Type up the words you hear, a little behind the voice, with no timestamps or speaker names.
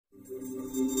What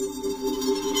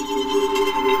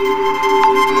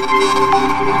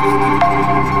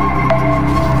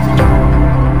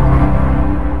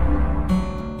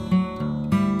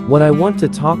I want to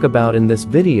talk about in this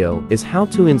video is how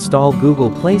to install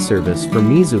Google Play service for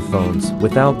Meizu phones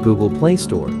without Google Play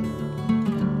Store.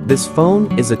 This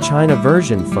phone is a China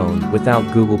version phone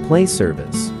without Google Play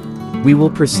service. We will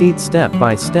proceed step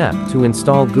by step to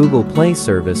install Google Play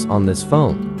service on this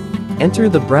phone. Enter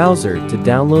the browser to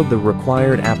download the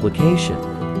required application.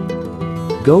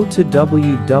 Go to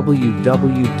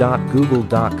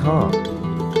www.google.com.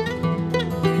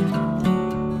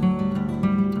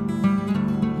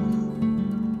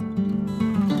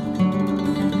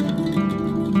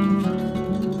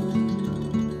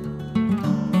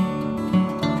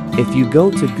 If you go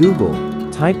to Google,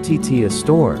 type TTA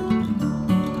Store.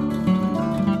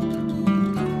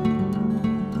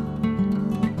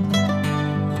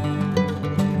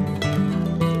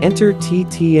 Enter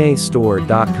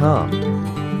ttastore.com.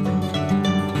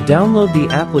 Download the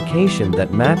application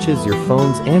that matches your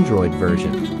phone's Android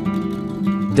version.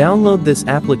 Download this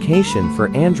application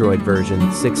for Android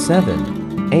version 6,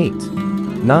 7, 8,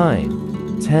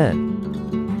 9,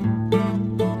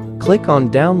 10. Click on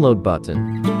Download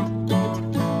button.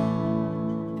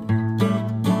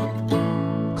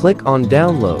 Click on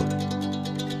Download.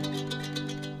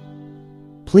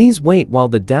 Please wait while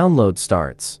the download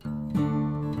starts.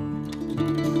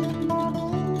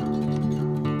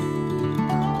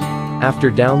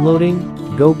 After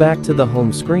downloading, go back to the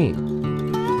home screen.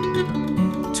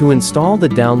 To install the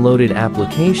downloaded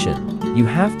application, you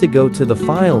have to go to the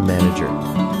File Manager.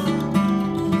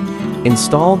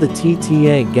 Install the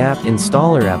TTA Gap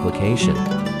Installer application.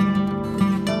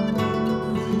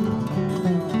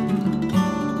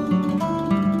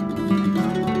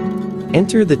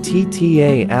 Enter the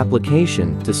TTA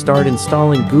application to start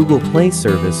installing Google Play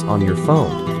service on your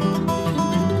phone.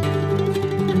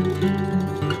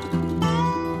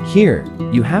 Here,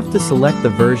 you have to select the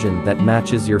version that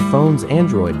matches your phone's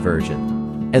Android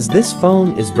version. As this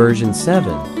phone is version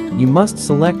 7, you must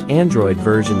select Android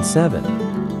version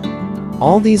 7.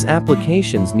 All these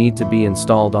applications need to be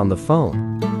installed on the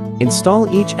phone.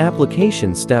 Install each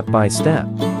application step by step.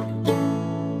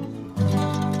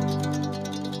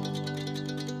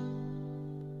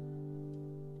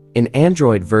 In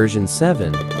Android version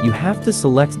 7, you have to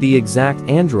select the exact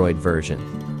Android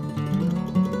version.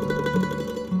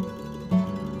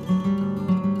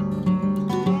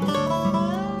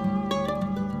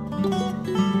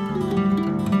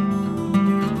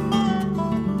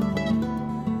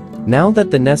 Now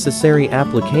that the necessary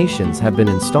applications have been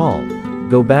installed,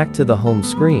 go back to the home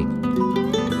screen.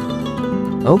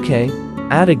 Okay,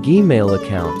 add a Gmail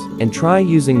account and try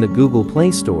using the Google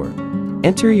Play Store.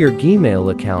 Enter your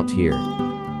Gmail account here.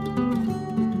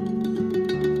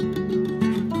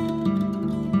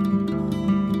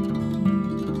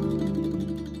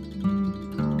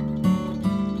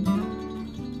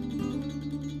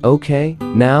 Okay,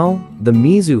 now, the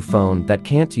Meizu phone that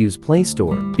can't use Play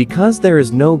Store because there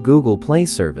is no Google Play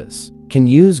service can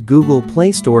use Google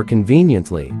Play Store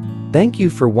conveniently. Thank you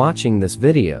for watching this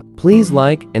video. Please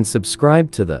like and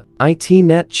subscribe to the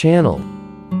ITNet channel.